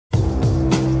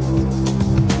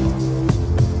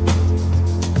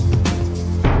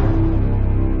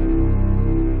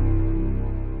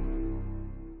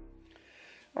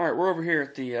Alright, we're over here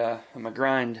at the my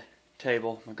grind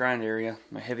table, my grind area,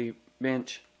 my heavy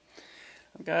bench.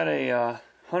 I've got a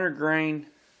 100 grain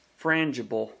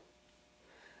Frangable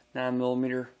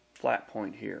 9mm flat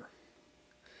point here.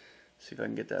 See if I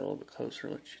can get that a little bit closer,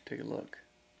 let you take a look.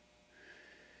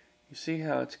 You see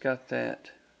how it's got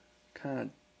that kind of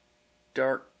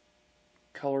dark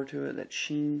color to it, that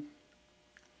sheen?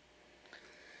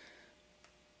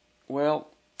 Well,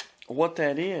 what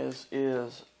that is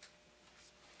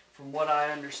from what I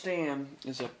understand,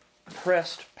 is a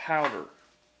pressed powder,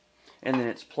 and then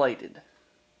it's plated.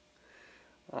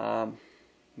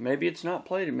 Maybe it's not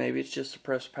plated, maybe it's just a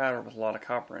pressed powder with a lot of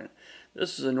copper in it.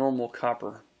 This is a normal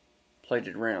copper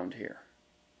plated round here.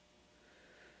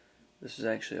 This is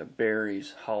actually a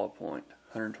Berry's hollow point,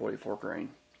 124 grain.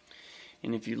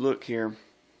 And if you look here,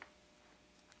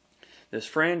 this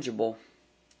Frangable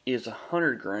is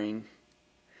 100 grain,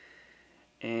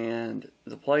 and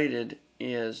the plated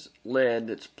is lead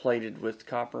that's plated with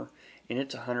copper, and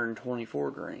it's 124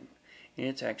 grain, and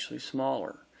it's actually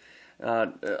smaller.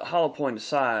 Hollow point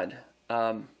aside,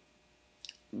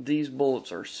 these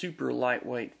bullets are super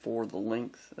lightweight for the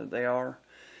length that they are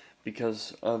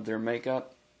because of their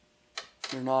makeup.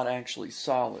 They're not actually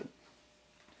solid.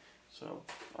 So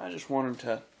I just wanted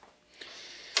to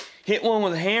hit one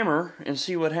with a hammer and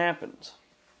see what happens.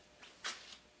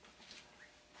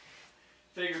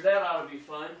 Figured that ought to be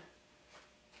fun.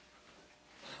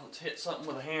 Let's hit something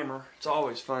with a hammer. It's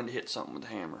always fun to hit something with a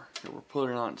hammer. So we're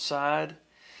putting it on its side,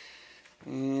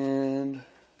 and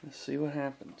let's see what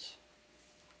happens.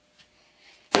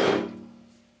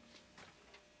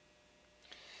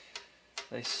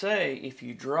 They say if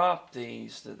you drop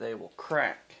these that they will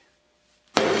crack.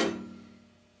 I'm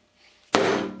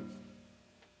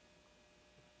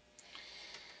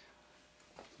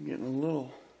getting a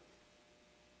little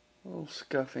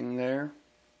scuffing there.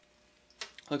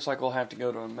 Looks like we'll have to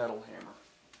go to a metal hammer.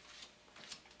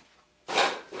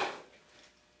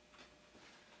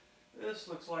 This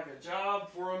looks like a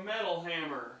job for a metal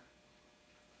hammer.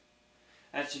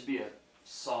 That should be a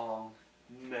song.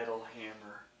 Metal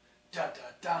hammer. Da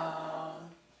da da.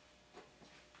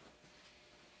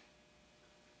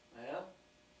 Well,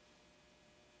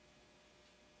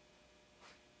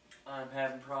 I'm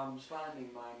having problems finding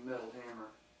my metal hammer.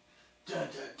 Da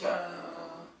da da.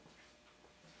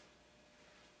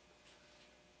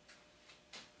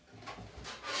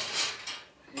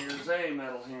 Here's a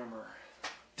metal hammer.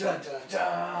 Da da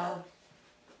da.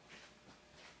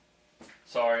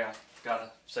 Sorry, I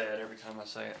gotta say it every time I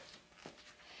say it.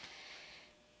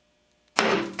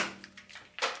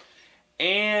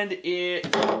 And it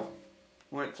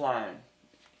went flying.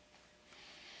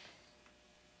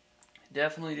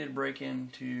 Definitely did break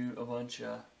into a bunch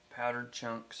of powdered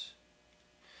chunks.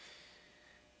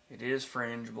 It is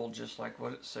frangible, just like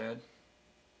what it said.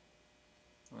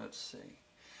 Let's see.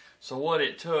 So what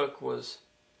it took was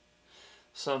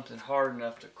something hard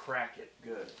enough to crack it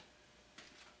good.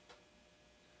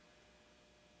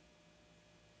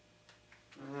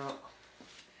 Well,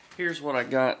 here's what I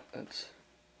got that's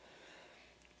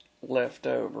left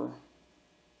over.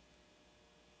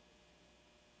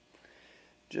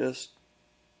 Just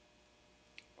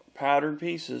powdered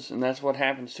pieces, and that's what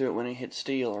happens to it when it hits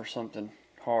steel or something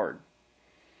hard.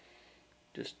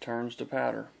 Just turns to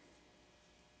powder.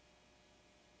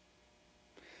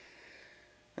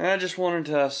 I just wanted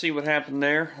to see what happened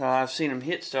there. I've seen them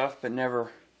hit stuff, but never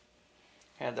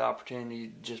had the opportunity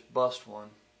to just bust one.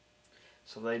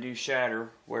 So they do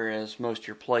shatter, whereas most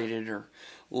your plated or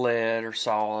lead or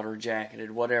solid or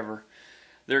jacketed, whatever,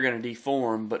 they're going to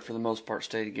deform, but for the most part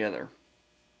stay together.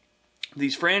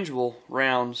 These frangible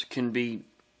rounds can be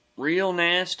real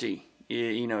nasty.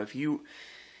 You know, if you,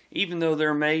 even though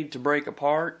they're made to break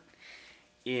apart,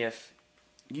 if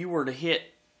you were to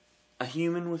hit a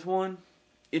human with one,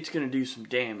 it's going to do some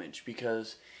damage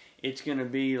because it's going to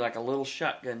be like a little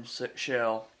shotgun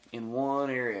shell in one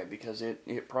area, because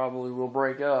it probably will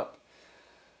break up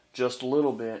just a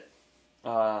little bit.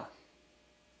 I'd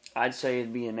say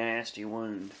it'd be a nasty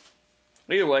wound.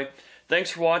 Either way,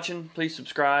 thanks for watching. Please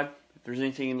subscribe. If there's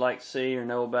anything you'd like to see or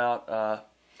know about,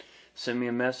 send me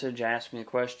a message, ask me a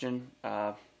question,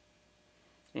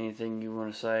 anything you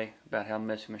want to say about how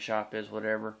messy my shop is,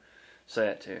 whatever, say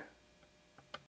it too.